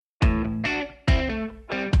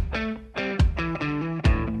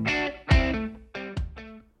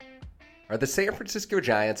Are the San Francisco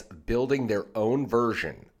Giants building their own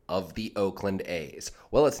version of the Oakland A's?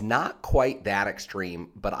 Well, it's not quite that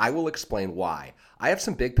extreme, but I will explain why. I have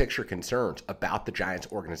some big picture concerns about the Giants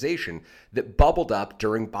organization that bubbled up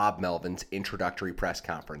during Bob Melvin's introductory press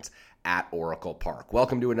conference at Oracle Park.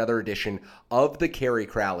 Welcome to another edition of the Kerry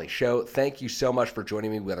Crowley Show. Thank you so much for joining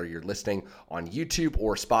me, whether you're listening on YouTube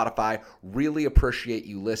or Spotify. Really appreciate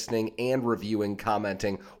you listening and reviewing,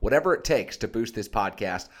 commenting, whatever it takes to boost this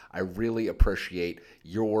podcast. I really appreciate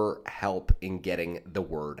your help in getting the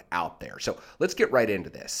word out there. So let's get right into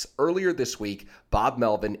this. Earlier this week, Bob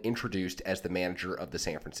Melvin introduced as the manager of the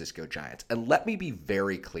San Francisco Giants. And let me be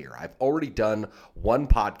very clear. I've already done one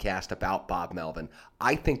podcast about Bob Melvin.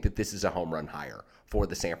 I think that this is a home run hire for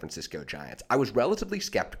the San Francisco Giants. I was relatively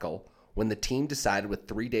skeptical when the team decided with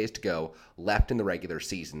 3 days to go left in the regular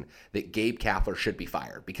season that Gabe Kapler should be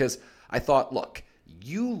fired, because I thought, look,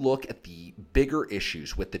 you look at the bigger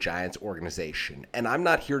issues with the Giants organization, and I'm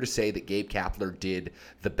not here to say that Gabe Kapler did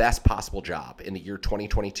the best possible job in the year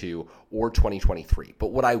 2022 or 2023.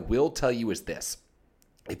 But what I will tell you is this.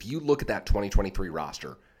 If you look at that 2023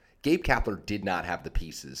 roster, Gabe Kapler did not have the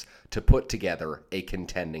pieces to put together a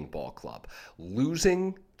contending ball club.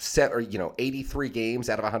 Losing 83 games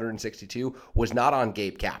out of 162 was not on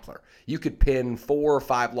Gabe Kapler. You could pin 4 or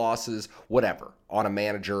 5 losses, whatever, on a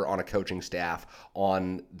manager, on a coaching staff,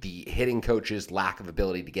 on the hitting coach's lack of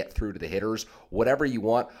ability to get through to the hitters, whatever you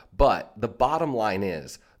want. But the bottom line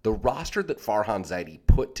is, the roster that Farhan Zaidi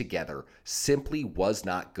put together simply was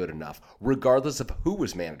not good enough, regardless of who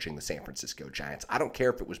was managing the San Francisco Giants. I don't care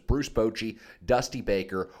if it was Bruce Bochy, Dusty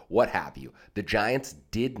Baker, what have you. The Giants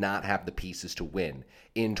did not have the pieces to win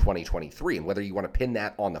in 2023. And whether you want to pin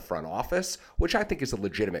that on the front office, which I think is a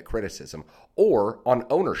legitimate criticism, or on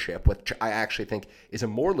ownership, which I actually think is a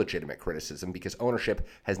more legitimate criticism, because ownership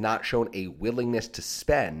has not shown a willingness to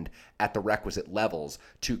spend at the requisite levels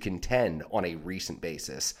to contend on a recent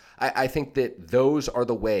basis. I think that those are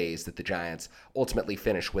the ways that the Giants ultimately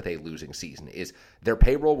finish with a losing season. Is their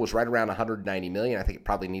payroll was right around $190 million. I think it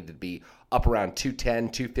probably needed to be up around 210,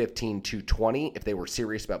 215, 220 if they were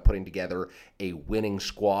serious about putting together a winning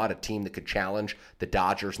squad, a team that could challenge the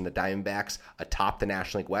Dodgers and the Diamondbacks atop the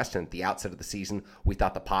National League West. And at the outset of the season, we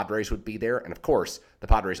thought the Padres would be there. And of course, the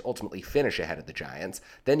Padres ultimately finish ahead of the Giants.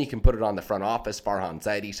 Then you can put it on the front office, Farhan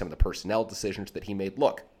Zaidi, some of the personnel decisions that he made.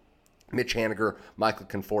 Look, Mitch Haniger, Michael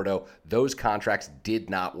Conforto, those contracts did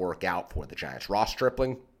not work out for the Giants. Ross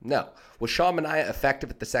Stripling, no. Was Sean Manaea effective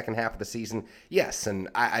at the second half of the season? Yes, and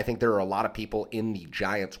I think there are a lot of people in the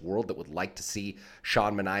Giants world that would like to see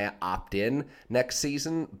Sean Manaea opt in next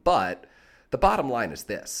season, but the bottom line is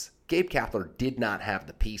this. Gabe Kapler did not have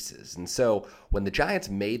the pieces, and so when the Giants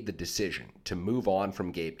made the decision to move on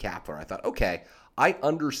from Gabe Kapler, I thought, okay, I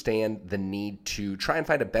understand the need to try and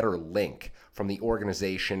find a better link from the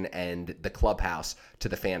organization and the clubhouse to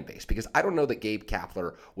the fan base, because I don't know that Gabe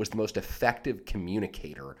Kapler was the most effective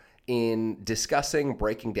communicator in discussing,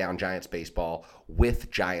 breaking down Giants baseball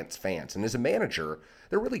with Giants fans. And as a manager,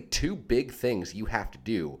 there are really 2 big things you have to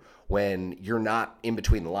do when you're not in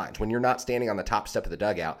between the lines, when you're not standing on the top step of the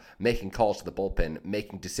dugout, making calls to the bullpen,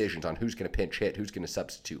 making decisions on who's going to pinch hit, who's going to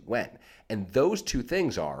substitute when. And those 2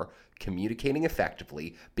 things are communicating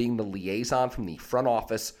effectively, being the liaison from the front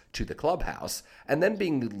office to the clubhouse, and then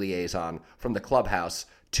being the liaison from the clubhouse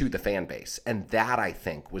to the fan base. And that, I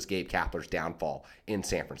think, was Gabe Kapler's downfall in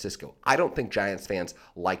San Francisco. I don't think Giants fans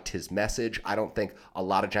liked his message. I don't think a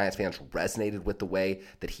lot of Giants fans resonated with the way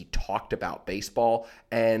that he talked about baseball.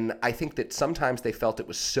 And I think that sometimes they felt it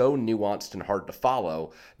was so nuanced and hard to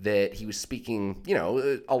follow that he was speaking,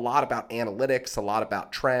 a lot about analytics, a lot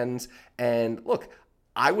about trends. And look,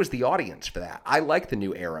 I was the audience for that. I like the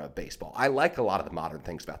new era of baseball. I like a lot of the modern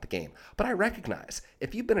things about the game. But I recognize,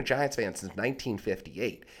 if you've been a Giants fan since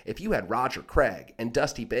 1958, if you had Roger Craig and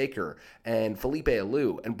Dusty Baker and Felipe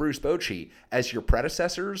Alou and Bruce Bochy as your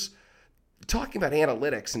predecessors, talking about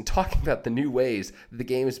analytics and talking about the new ways that the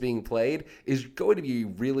game is being played is going to be a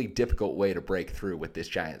really difficult way to break through with this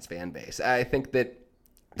Giants fan base. I think that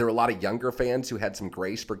there are a lot of younger fans who had some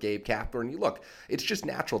grace for Gabe Kapler. And you look, it's just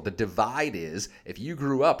natural. The divide is, if you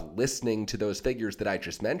grew up listening to those figures that I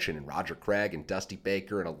just mentioned, and Roger Craig and Dusty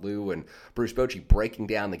Baker and Alou and Bruce Bochy breaking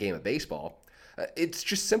down the game of baseball, it's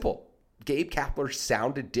just simple. Gabe Kapler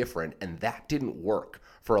sounded different, and that didn't work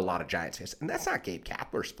for a lot of Giants fans. And that's not Gabe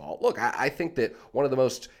Kapler's fault. Look, I think that one of the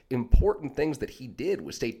most important things that he did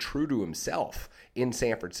was stay true to himself in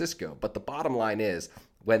San Francisco. But the bottom line is,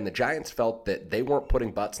 when the Giants felt that they weren't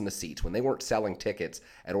putting butts in the seats, when they weren't selling tickets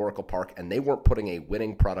at Oracle Park, and they weren't putting a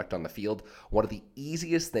winning product on the field, one of the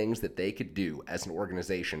easiest things that they could do as an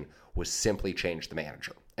organization was simply change the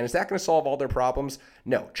manager. And is that going to solve all their problems?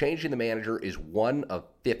 No. Changing the manager is one of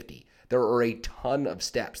 50. There are a ton of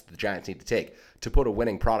steps the Giants need to take to put a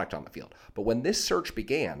winning product on the field. But when this search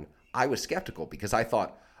began, I was skeptical because I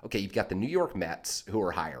thought, okay, you've got the New York Mets who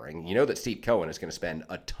are hiring. You know that Steve Cohen is going to spend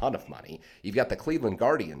a ton of money. You've got the Cleveland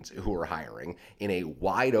Guardians who are hiring in a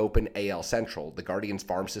wide open AL Central. The Guardians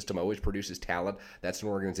farm system always produces talent. That's an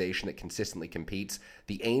organization that consistently competes.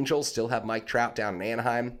 The Angels still have Mike Trout down in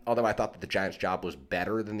Anaheim, although I thought that the Giants' job was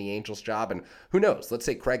better than the Angels' job. And who knows? Let's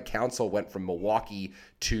say Craig Counsell went from Milwaukee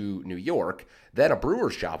to New York. Then a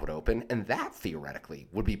Brewers job would open, and that theoretically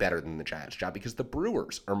would be better than the Giants' job because the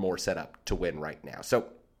Brewers are more set up to win right now. So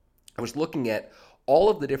I was looking at all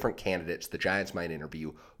of the different candidates the Giants might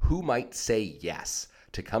interview who might say yes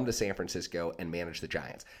to come to San Francisco and manage the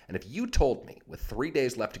Giants. And if you told me with 3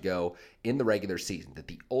 days left to go in the regular season that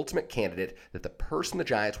the ultimate candidate, that the person the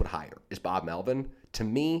Giants would hire is Bob Melvin, to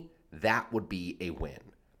me, that would be a win.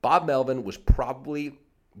 Bob Melvin was probably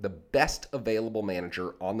the best available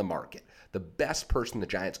manager on the market, the best person the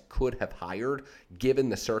Giants could have hired given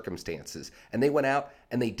the circumstances. And they went out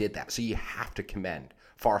and they did that. So you have to commend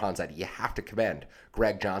Farhan Zaidi. You have to commend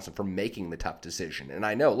Greg Johnson for making the tough decision. And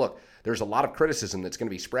I know, look, there's a lot of criticism that's going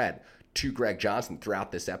to be spread to Greg Johnson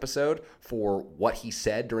throughout this episode for what he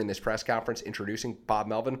said during this press conference introducing Bob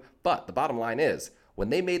Melvin. But the bottom line is, when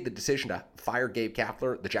they made the decision to fire Gabe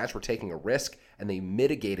Kapler, the Giants were taking a risk, and they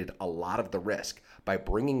mitigated a lot of the risk by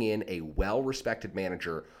bringing in a well-respected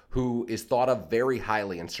manager who is thought of very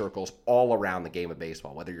highly in circles all around the game of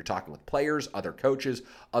baseball. Whether you're talking with players, other coaches,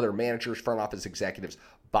 other managers, front office executives,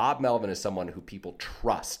 Bob Melvin is someone who people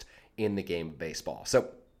trust in the game of baseball. So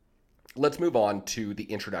let's move on to the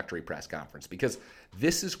introductory press conference, because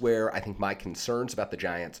this is where I think my concerns about the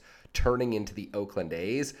Giants turning into the Oakland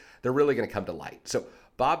A's, they're really going to come to light. So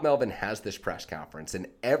Bob Melvin has this press conference, and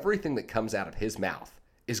everything that comes out of his mouth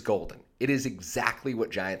is golden. It is exactly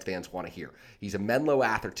what Giants fans want to hear. He's a Menlo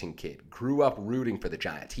Atherton kid, grew up rooting for the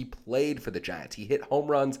Giants. He played for the Giants. He hit home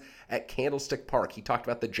runs at Candlestick Park. He talked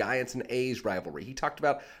about the Giants and A's rivalry. He talked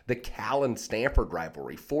about the Cal and Stanford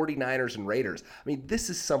rivalry, 49ers and Raiders. I mean, this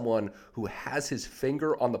is someone who has his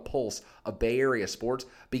finger on the pulse of Bay Area sports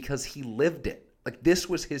because he lived it. Like, this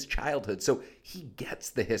was his childhood, so he gets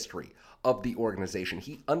the history of the organization.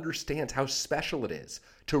 He understands how special it is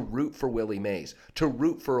to root for Willie Mays, to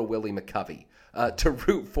root for a Willie McCovey, to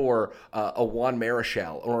root for a Juan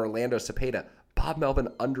Marichal or Orlando Cepeda. Bob Melvin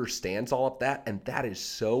understands all of that, and that is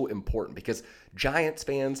so important because Giants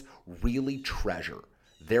fans really treasure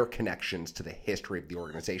their connections to the history of the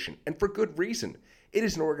organization, and for good reason. It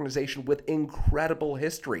is an organization with incredible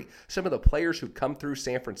history. Some of the players who've come through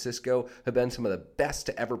San Francisco have been some of the best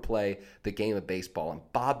to ever play the game of baseball. And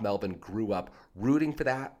Bob Melvin grew up rooting for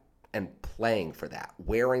that and playing for that,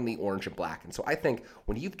 wearing the orange and black. And so I think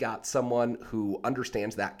when you've got someone who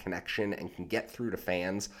understands that connection and can get through to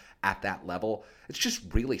fans at that level, it's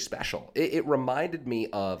just really special. It reminded me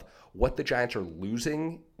of what the Giants are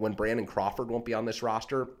losing when Brandon Crawford won't be on this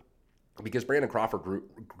roster. Because Brandon Crawford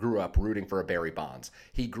grew up rooting for a Barry Bonds.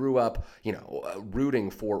 He grew up,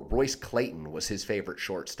 rooting for Royce Clayton was his favorite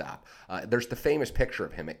shortstop. There's the famous picture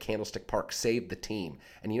of him at Candlestick Park, saved the team.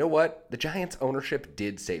 And you know what? The Giants ownership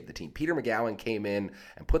did save the team. Peter McGowan came in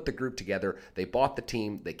and put the group together. They bought the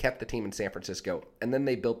team. They kept the team in San Francisco. And then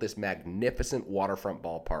they built this magnificent waterfront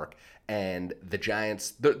ballpark. And the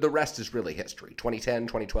Giants, the rest is really history. 2010,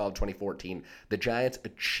 2012, 2014, the Giants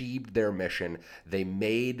achieved their mission. They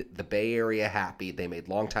made the Bay Area happy. They made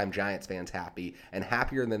longtime Giants fans happy, and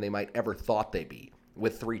happier than they might ever thought they'd be,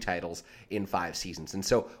 with 3 titles in 5 seasons. And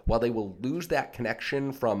so while they will lose that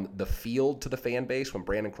connection from the field to the fan base when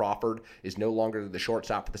Brandon Crawford is no longer the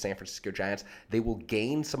shortstop for the San Francisco Giants, they will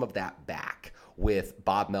gain some of that back with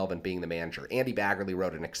Bob Melvin being the manager. Andy Baggerly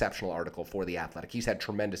wrote an exceptional article for The Athletic. He's had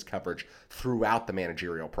tremendous coverage throughout the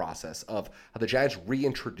managerial process of how the Giants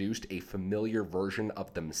reintroduced a familiar version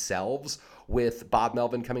of themselves with Bob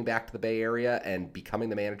Melvin coming back to the Bay Area and becoming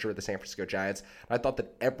the manager of the San Francisco Giants. And I thought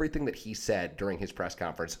that everything that he said during his press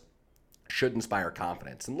conference should inspire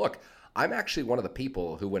confidence. And look, I'm actually one of the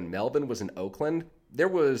people who, when Melvin was in Oakland, there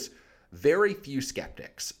was very few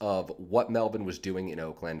skeptics of what Melvin was doing in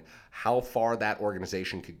Oakland, how far that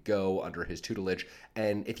organization could go under his tutelage.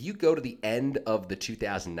 And if you go to the end of the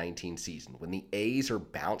 2019 season, when the A's are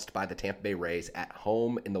bounced by the Tampa Bay Rays at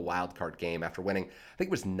home in the wild card game after winning, I think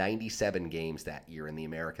it was 97 games that year in the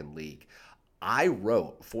American League, I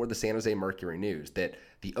wrote for the San Jose Mercury News that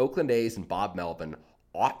the Oakland A's and Bob Melvin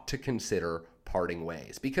ought to consider parting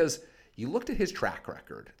ways because you looked at his track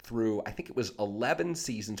record through, I think it was 11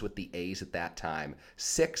 seasons with the A's at that time,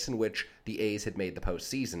 6 in which the A's had made the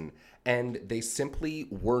postseason, and they simply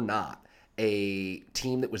were not a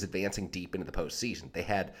team that was advancing deep into the postseason. They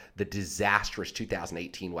had the disastrous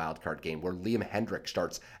 2018 wildcard game where Liam Hendriks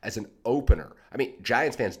starts as an opener. I mean,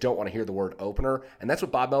 Giants fans don't want to hear the word opener, and that's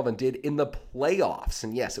what Bob Melvin did in the playoffs.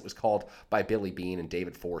 And yes, it was called by Billy Beane and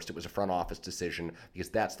David Forst. It was a front office decision because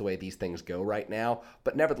that's the way these things go right now.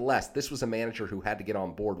 But nevertheless, this was a manager who had to get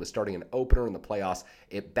on board with starting an opener in the playoffs.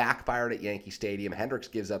 It backfired at Yankee Stadium. Hendricks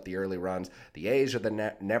gives up the early runs. The A's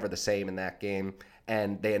are never the same in that game,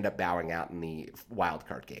 and they end up bowing out in the wild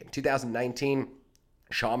card game. 2019,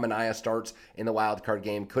 Sean Manaea starts in the wild card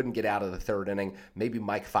game, couldn't get out of the third inning. Maybe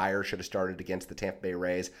Mike Fiers should have started against the Tampa Bay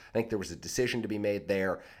Rays. I think there was a decision to be made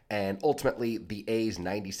there, and ultimately the A's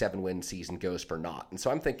 97-win season goes for naught. And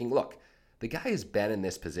so I'm thinking, look, the guy has been in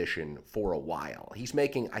this position for a while. He's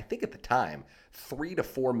making, I think at the time, $3 to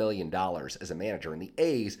 $4 million as a manager, and the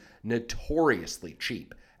A's notoriously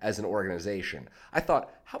cheap as an organization. I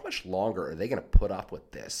thought, how much longer are they going to put up with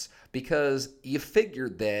this? Because you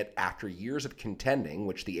figured that after years of contending,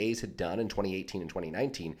 which the A's had done in 2018 and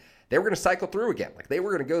 2019, they were going to cycle through again. Like, they were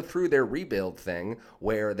going to go through their rebuild thing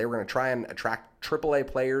where they were going to try and attract AAA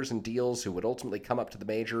players and deals who would ultimately come up to the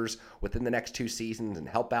majors within the next 2 seasons and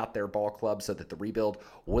help out their ball club so that the rebuild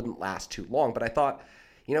wouldn't last too long. But I thought,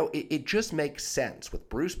 you know, it just makes sense with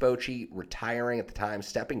Bruce Bochy retiring at the time,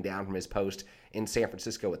 stepping down from his post in San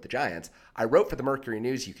Francisco with the Giants. I wrote for the Mercury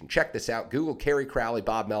News. You can check this out. Google Kerry Crowley,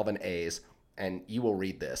 Bob Melvin, A's, and you will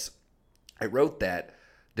read this. I wrote that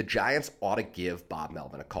the Giants ought to give Bob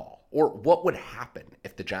Melvin a call. Or what would happen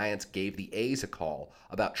if the Giants gave the A's a call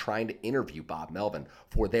about trying to interview Bob Melvin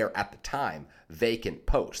for their, at the time, vacant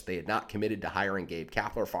post. They had not committed to hiring Gabe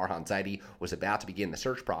Kapler. Farhan Zaidi was about to begin the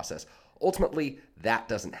search process. Ultimately, that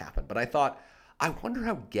doesn't happen. But I thought, I wonder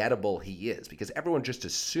how gettable he is, because everyone just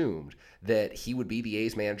assumed that he would be the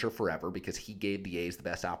A's manager forever because he gave the A's the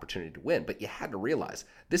best opportunity to win. But you had to realize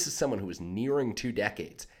this is someone who is nearing 2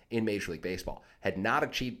 decades in Major League Baseball, had not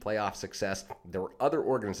achieved playoff success. There were other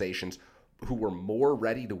organizations who were more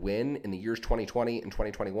ready to win in the years 2020 and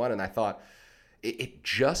 2021, and I thought, it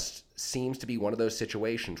just seems to be one of those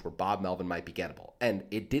situations where Bob Melvin might be gettable. And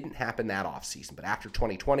it didn't happen that offseason. But after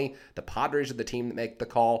 2020, the Padres are the team that make the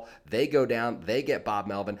call. They go down, they get Bob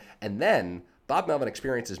Melvin, and then Bob Melvin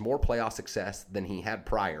experiences more playoff success than he had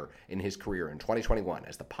prior in his career in 2021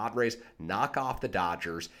 as the Padres knock off the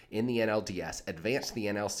Dodgers in the NLDS, advance to the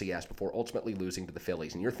NLCS before ultimately losing to the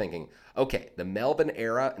Phillies. And you're thinking, okay, the Melvin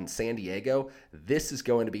era in San Diego, this is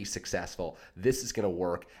going to be successful. This is going to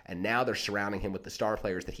work. And now they're surrounding him with the star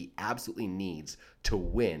players that he absolutely needs to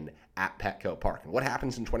win at Petco Park. And what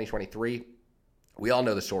happens in 2023? We all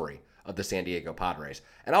know the story of the San Diego Padres.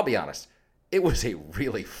 And I'll be honest, it was a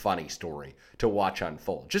really funny story to watch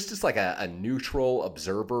unfold. Just as like a neutral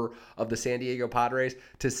observer of the San Diego Padres,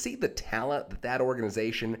 to see the talent that that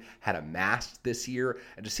organization had amassed this year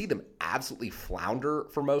and to see them absolutely flounder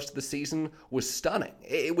for most of the season was stunning.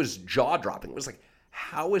 It was jaw-dropping. It was like,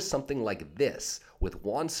 how is something like this with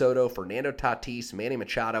Juan Soto, Fernando Tatis, Manny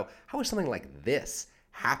Machado, how is something like this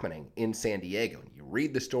happening in San Diego? And you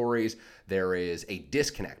read the stories, there is a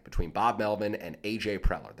disconnect between Bob Melvin and AJ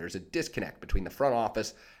Preller. There's a disconnect between the front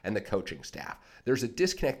office and the coaching staff. There's a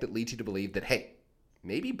disconnect that leads you to believe that, hey,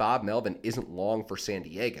 maybe Bob Melvin isn't long for San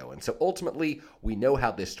Diego. And so ultimately, we know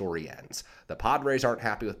how this story ends. The Padres aren't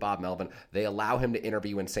happy with Bob Melvin. They allow him to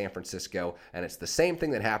interview in San Francisco. And it's the same thing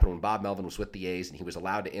that happened when Bob Melvin was with the A's and he was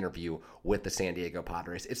allowed to interview with the San Diego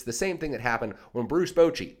Padres. It's the same thing that happened when Bruce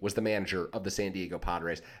Bochy was the manager of the San Diego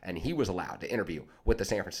Padres and he was allowed to interview with the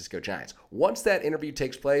San Francisco Giants. Once that interview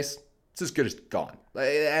takes place, it's as good as gone.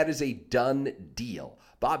 That is a done deal.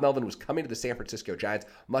 Bob Melvin was coming to the San Francisco Giants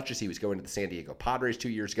much as he was going to the San Diego Padres 2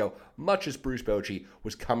 years ago, much as Bruce Bochy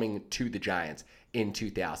was coming to the Giants in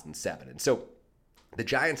 2007. And so the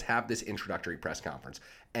Giants have this introductory press conference,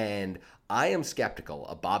 and I am skeptical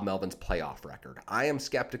of Bob Melvin's playoff record. I am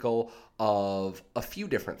skeptical of a few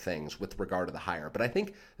different things with regard to the hire, but I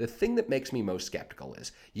think the thing that makes me most skeptical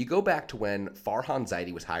is you go back to when Farhan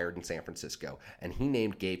Zaidi was hired in San Francisco, and he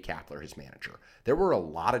named Gabe Kapler his manager. There were a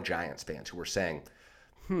lot of Giants fans who were saying,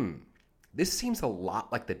 this seems a lot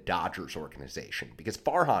like the Dodgers organization, because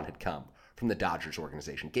Farhan had come from the Dodgers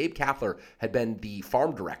organization. Gabe Kapler had been the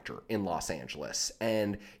farm director in Los Angeles,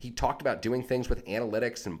 and he talked about doing things with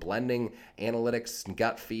analytics and blending analytics and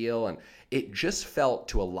gut feel, and it just felt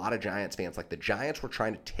to a lot of Giants fans like the Giants were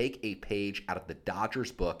trying to take a page out of the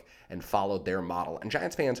Dodgers book and follow their model. And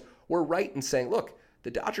Giants fans were right in saying, look,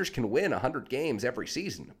 the Dodgers can win 100 games every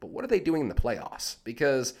season, but what are they doing in the playoffs?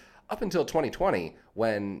 Because up until 2020,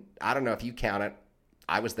 when, I don't know if you count it,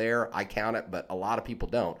 I was there, I count it, but a lot of people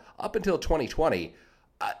don't. Up until 2020,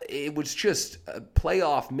 it was just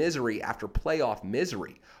playoff misery after playoff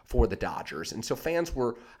misery for the Dodgers. And so fans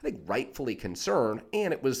were, I think, rightfully concerned.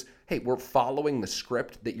 And it was, hey, we're following the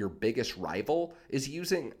script that your biggest rival is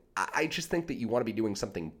using. I just think that you want to be doing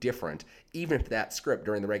something different, even if that script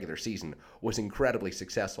during the regular season was incredibly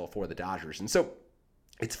successful for the Dodgers. And so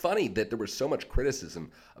it's funny that there was so much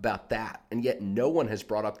criticism about that, and yet no one has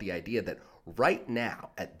brought up the idea that right now,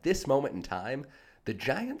 at this moment in time, the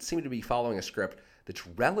Giants seem to be following a script that's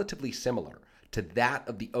relatively similar to that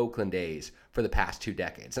of the Oakland A's for the past 2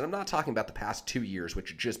 decades. And I'm not talking about the past 2 years, which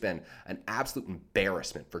have just been an absolute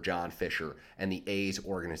embarrassment for John Fisher and the A's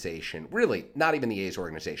organization. Really, not even the A's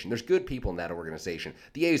organization. There's good people in that organization.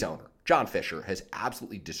 The A's owner, John Fisher, has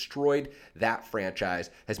absolutely destroyed that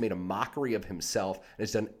franchise, has made a mockery of himself, and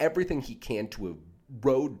has done everything he can to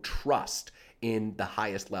erode trust in the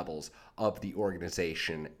highest levels of the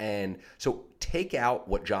organization. And so take out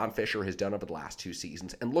what John Fisher has done over the last 2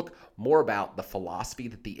 seasons and look more about the philosophy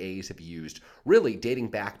that the A's have used, really dating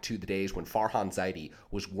back to the days when Farhan Zaidi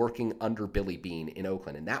was working under Billy Beane in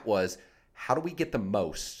Oakland. And that was, how do we get the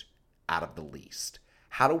most out of the least?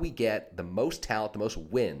 How do we get the most talent, the most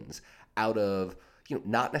wins out of,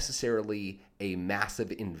 not necessarily a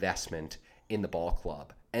massive investment in the ball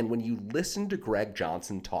club? And when you listen to Greg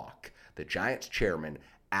Johnson talk, the Giants chairman,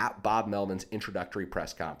 at Bob Melvin's introductory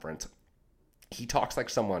press conference, he talks like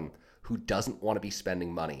someone who doesn't want to be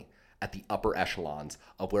spending money at the upper echelons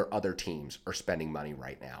of where other teams are spending money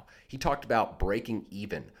right now. He talked about breaking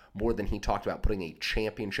even more than he talked about putting a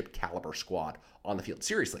championship caliber squad on the field.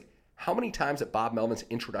 Seriously, how many times at Bob Melvin's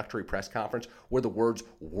introductory press conference were the words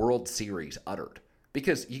World Series uttered?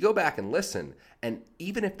 Because you go back and listen, and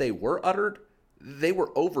even if they were uttered, they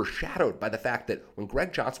were overshadowed by the fact that when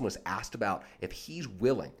Greg Johnson was asked about if he's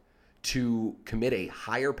willing to commit a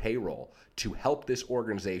higher payroll to help this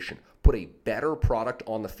organization put a better product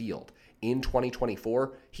on the field in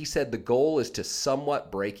 2024, he said the goal is to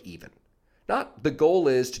somewhat break even. Not the goal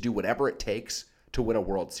is to do whatever it takes to win a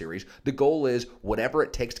World Series. The goal is whatever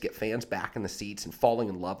it takes to get fans back in the seats and falling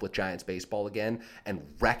in love with Giants baseball again, and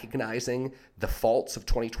recognizing the faults of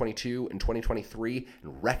 2022 and 2023,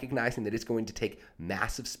 and recognizing that it's going to take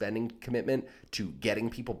massive spending commitment to getting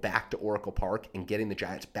people back to Oracle Park and getting the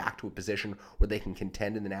Giants back to a position where they can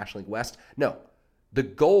contend in the National League West. No, the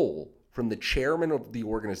goal from the chairman of the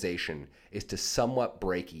organization is to somewhat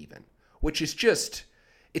break even, which is just...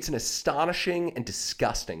 it's an astonishing and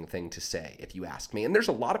disgusting thing to say, if you ask me. And there's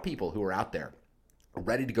a lot of people who are out there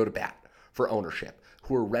ready to go to bat for ownership,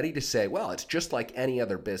 who are ready to say, well, it's just like any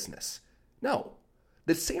other business. No.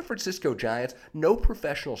 The San Francisco Giants, no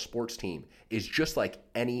professional sports team is just like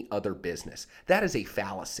any other business. That is a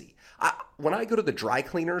fallacy. When I go to the dry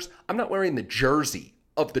cleaners, I'm not wearing the jersey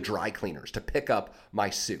of the dry cleaners to pick up my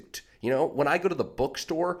suit. When I go to the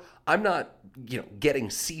bookstore, I'm not, getting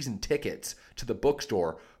season tickets to the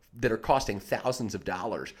bookstore that are costing thousands of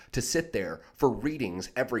dollars to sit there for readings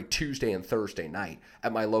every Tuesday and Thursday night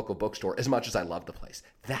at my local bookstore, as much as I love the place.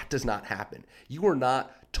 That does not happen. You are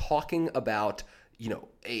not talking about,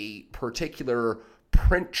 a particular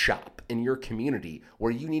print shop in your community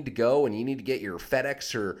where you need to go and you need to get your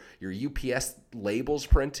FedEx or your UPS labels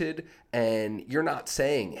printed, and you're not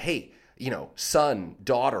saying, hey, son,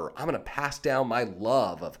 daughter, I'm going to pass down my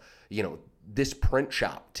love of, this print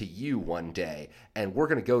shop to you one day, and we're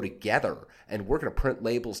going to go together and we're going to print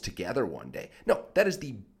labels together one day. No, that is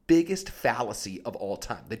the biggest fallacy of all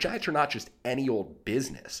time. The Giants are not just any old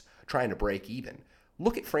business trying to break even.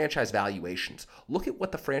 Look at franchise valuations. Look at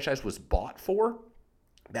what the franchise was bought for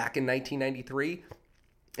back in 1993,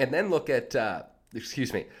 and then look at,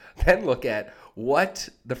 then look at what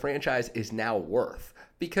the franchise is now worth.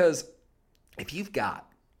 Because if you've got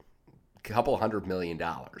a couple $100 million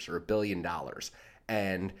or $1 billion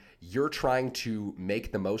and you're trying to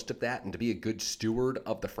make the most of that and to be a good steward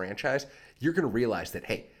of the franchise, you're going to realize that,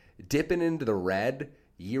 hey, dipping into the red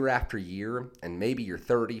year after year, and maybe you're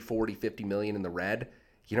 30, 40, 50 million in the red,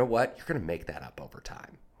 you know what? You're going to make that up over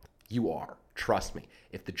time. You are. Trust me.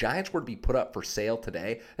 If the Giants were to be put up for sale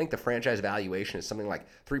today, I think the franchise valuation is something like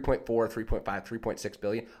 3.4, 3.5, 3.6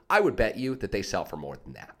 billion. I would bet you that they sell for more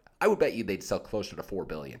than that. I would bet you they'd sell closer to $4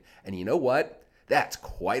 billion. And you know what? That's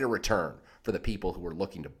quite a return for the people who are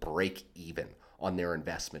looking to break even on their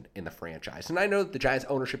investment in the franchise. And I know that the Giants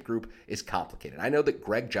ownership group is complicated. I know that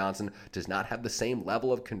Greg Johnson does not have the same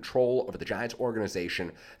level of control over the Giants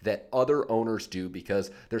organization that other owners do,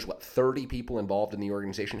 because there's, 30 people involved in the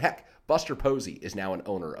organization. Heck, Buster Posey is now an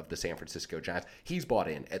owner of the San Francisco Giants. He's bought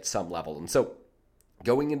in at some level. And so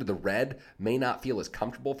Going into the red may not feel as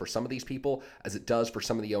comfortable for some of these people as it does for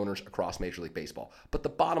some of the owners across Major League Baseball. But the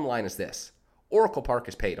bottom line is this. Oracle Park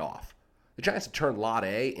has paid off. The Giants have turned Lot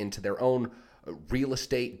A into their own real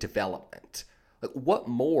estate development. Like, what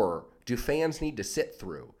more do fans need to sit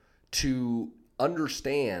through to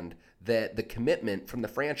understand that the commitment from the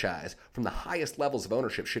franchise, from the highest levels of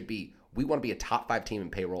ownership, should be, we want to be a top 5 team in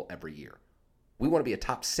payroll every year. We want to be a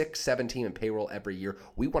top 6, 7 team in payroll every year.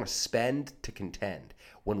 We want to spend to contend.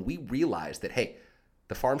 When we realize that, hey,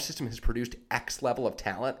 the farm system has produced X level of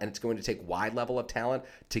talent and it's going to take Y level of talent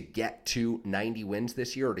to get to 90 wins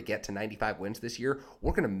this year or to get to 95 wins this year,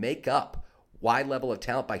 we're going to make up Y level of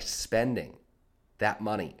talent by spending that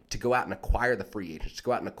money to go out and acquire the free agents, to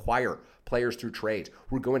go out and acquire players through trades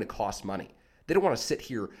who are going to cost money. They don't want to sit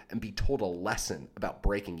here and be told a lesson about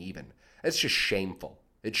breaking even. It's just shameful.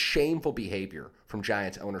 It's shameful behavior from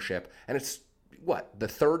Giants ownership. And it's, the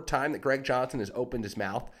third time that Greg Johnson has opened his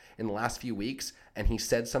mouth in the last few weeks and he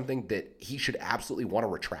said something that he should absolutely want to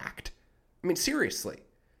retract? I mean, seriously,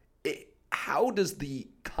 how does the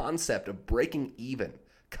concept of breaking even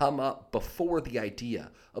come up before the idea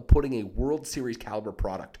of putting a World Series caliber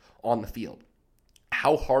product on the field?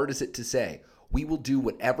 How hard is it to say, we will do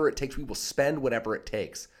whatever it takes, we will spend whatever it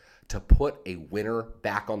takes to put a winner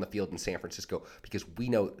back on the field in San Francisco, because we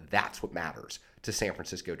know that's what matters to San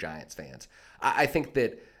Francisco Giants fans. I think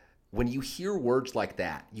that when you hear words like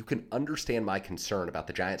that, you can understand my concern about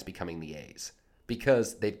the Giants becoming the A's,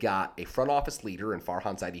 because they've got a front office leader in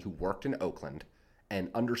Farhan Zaidi who worked in Oakland and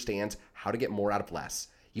understands how to get more out of less.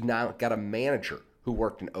 You've now got a manager who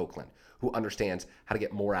worked in Oakland who understands how to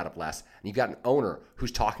get more out of less. And you've got an owner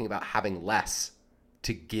who's talking about having less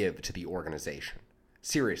to give to the organization.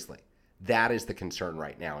 Seriously, that is the concern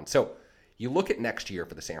right now. And so you look at next year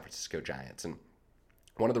for the San Francisco Giants, and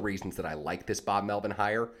one of the reasons that I like this Bob Melvin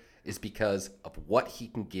hire is because of what he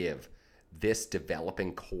can give this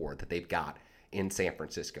developing core that they've got in San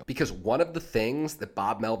Francisco. Because one of the things that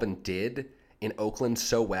Bob Melvin did in Oakland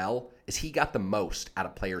so well is he got the most out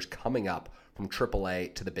of players coming up from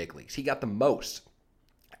AAA to the big leagues. He got the most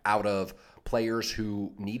out of players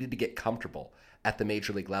who needed to get comfortable at the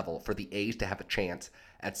major league level for the A's to have a chance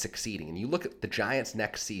at succeeding. And you look at the Giants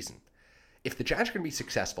next season. If the Giants are going to be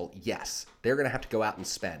successful, yes, they're going to have to go out and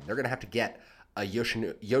spend. They're going to have to get a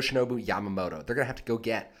Yoshinobu Yamamoto. They're going to have to go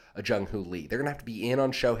get a Jung-Hoo Lee. They're going to have to be in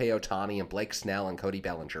on Shohei Ohtani and Blake Snell and Cody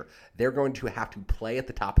Bellinger. They're going to have to play at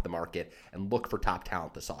the top of the market and look for top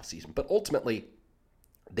talent this offseason. But ultimately,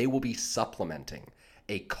 they will be supplementing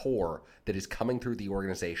a core that is coming through the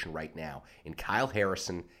organization right now in Kyle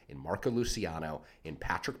Harrison, in Marco Luciano, in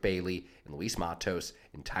Patrick Bailey, in Luis Matos,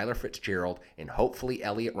 in Tyler Fitzgerald, and hopefully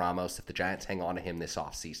Elliot Ramos if the Giants hang on to him this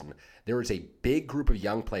offseason. There is a big group of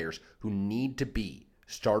young players who need to be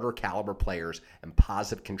starter caliber players and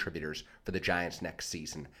positive contributors for the Giants next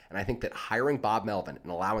season. And I think that hiring Bob Melvin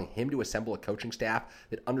and allowing him to assemble a coaching staff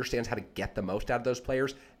that understands how to get the most out of those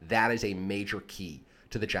players, that is a major key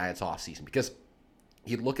to the Giants offseason. Because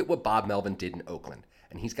you look at what Bob Melvin did in Oakland,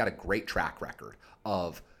 and he's got a great track record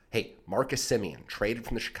of, hey, Marcus Semien traded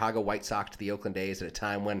from the Chicago White Sox to the Oakland A's at a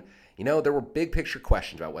time when, there were big picture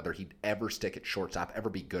questions about whether he'd ever stick at shortstop, ever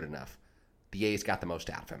be good enough. The A's got the most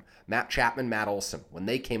out of him. Matt Chapman, Matt Olson, when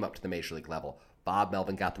they came up to the major league level, Bob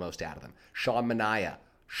Melvin got the most out of them. Sean Manaea,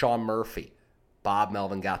 Sean Murphy, Bob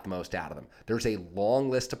Melvin got the most out of them. There's a long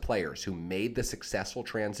list of players who made the successful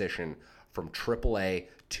transition from AAA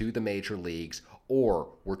to the major leagues or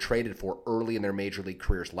were traded for early in their major league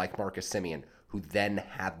careers, like Marcus Semien, who then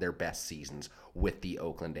had their best seasons with the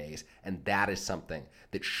Oakland A's. And that is something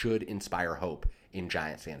that should inspire hope in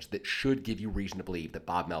Giants fans, that should give you reason to believe that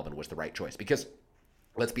Bob Melvin was the right choice. Because,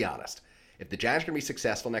 let's be honest, if the Giants are going to be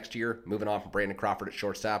successful next year, moving on from Brandon Crawford at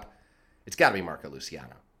shortstop, it's got to be Marco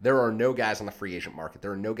Luciano. There are no guys on the free agent market,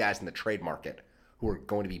 there are no guys in the trade market who are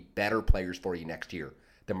going to be better players for you next year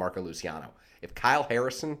than Marco Luciano. If Kyle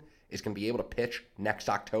Harrison is going to be able to pitch next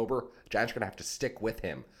October, the Giants are going to have to stick with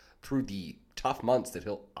him through the tough months that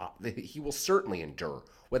he will certainly endure.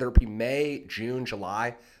 Whether it be May, June,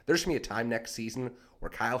 July, there's going to be a time next season where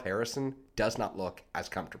Kyle Harrison does not look as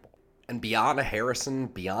comfortable. And beyond a Harrison,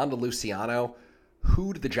 beyond a Luciano,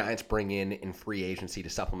 who do the Giants bring in free agency to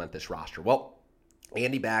supplement this roster? Well,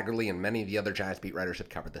 Andy Baggerly and many of the other Giants beat writers have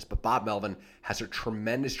covered this, but Bob Melvin has a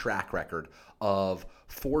tremendous track record of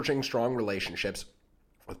forging strong relationships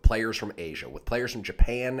with players from Asia, with players from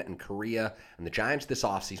Japan and Korea, and the Giants this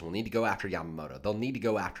offseason will need to go after Yamamoto. They'll need to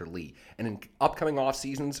go after Lee. And in upcoming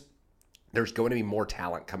offseasons, there's going to be more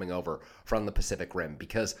talent coming over from the Pacific Rim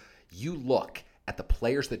because you look at the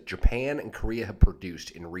players that Japan and Korea have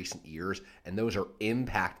produced in recent years, and those are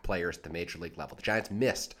impact players at the major league level. The Giants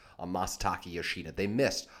missed on Masataka Yoshida. They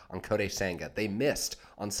missed on Kodai Senga. They missed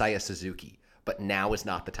on Saya Suzuki. But now is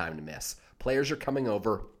not the time to miss. Players are coming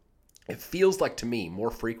over, it feels like to me,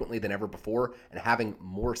 more frequently than ever before and having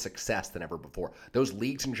more success than ever before. Those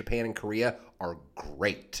leagues in Japan and Korea are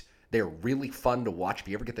great. They're really fun to watch if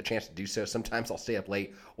you ever get the chance to do so. Sometimes I'll stay up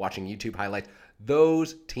late watching YouTube highlights.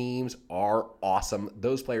 Those teams are awesome.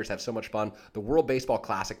 Those players have so much fun. The World Baseball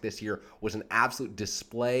Classic this year was an absolute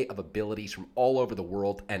display of abilities from all over the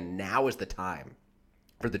world, and now is the time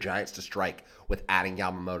for the Giants to strike with adding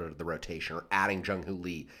Yamamoto to the rotation or adding Jung-Hoo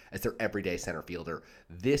Lee as their everyday center fielder.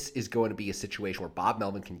 This is going to be a situation where Bob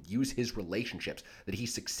Melvin can use his relationships that he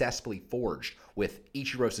successfully forged with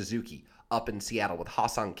Ichiro Suzuki up in Seattle, with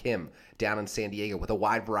Ha-Seong Kim down in San Diego, with a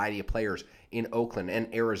wide variety of players in Oakland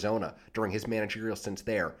and Arizona during his managerial stints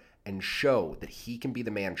there, and show that he can be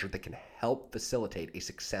the manager that can help facilitate a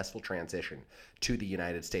successful transition to the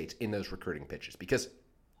United States in those recruiting pitches. Because,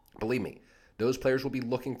 believe me, those players will be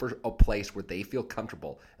looking for a place where they feel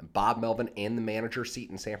comfortable, and Bob Melvin and the manager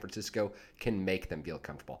seat in San Francisco can make them feel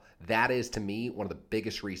comfortable. That is, to me, one of the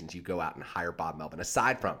biggest reasons you go out and hire Bob Melvin.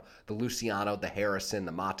 Aside from the Luciano, the Harrison,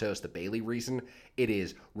 the Matos, the Bailey reason, it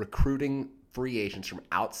is recruiting free agents from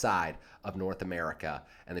outside of North America,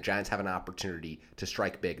 and the Giants have an opportunity to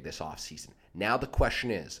strike big this offseason. Now the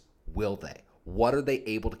question is, will they? What are they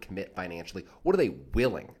able to commit financially? What are they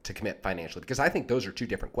willing to commit financially? Because I think those are two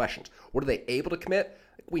different questions. What are they able to commit?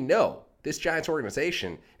 We know this Giants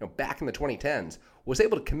organization, back in the 2010s, was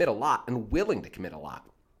able to commit a lot and willing to commit a lot.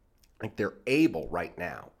 Like, they're able right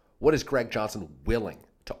now. What is Greg Johnson willing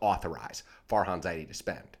to authorize Farhan Zaidi to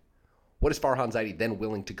spend? What is Farhan Zaidi then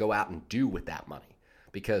willing to go out and do with that money?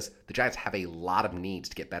 Because the Giants have a lot of needs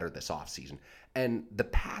to get better this offseason. And the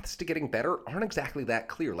paths to getting better aren't exactly that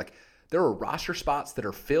clear. Like, there are roster spots that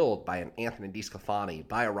are filled by an Anthony DeSclafani,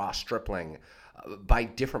 by a Ross Stripling, by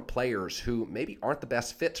different players who maybe aren't the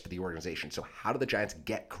best fits for the organization. So how do the Giants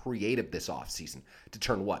get creative this offseason to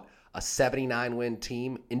turn what? A 79-win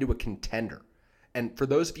team into a contender? And for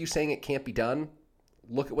those of you saying it can't be done,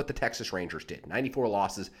 look at what the Texas Rangers did. 94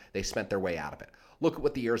 losses, they spent their way out of it. Look at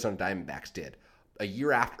what the Arizona Diamondbacks did. A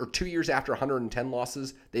year after, or 2 years after 110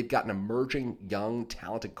 losses, they've got an emerging, young,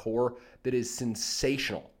 talented core that is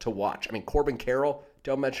sensational to watch. I mean, Corbin Carroll,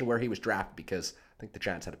 don't mention where he was drafted because I think the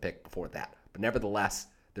Giants had a pick before that. But nevertheless,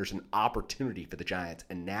 there's an opportunity for the Giants.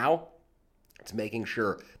 And now it's making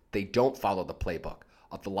sure they don't follow the playbook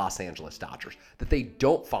of the Los Angeles Dodgers, that they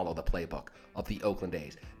don't follow the playbook of the Oakland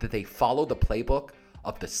A's, that they follow the playbook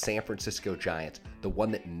of the San Francisco Giants, the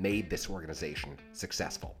one that made this organization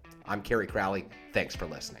successful. I'm Kerry Crowley. Thanks for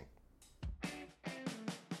listening.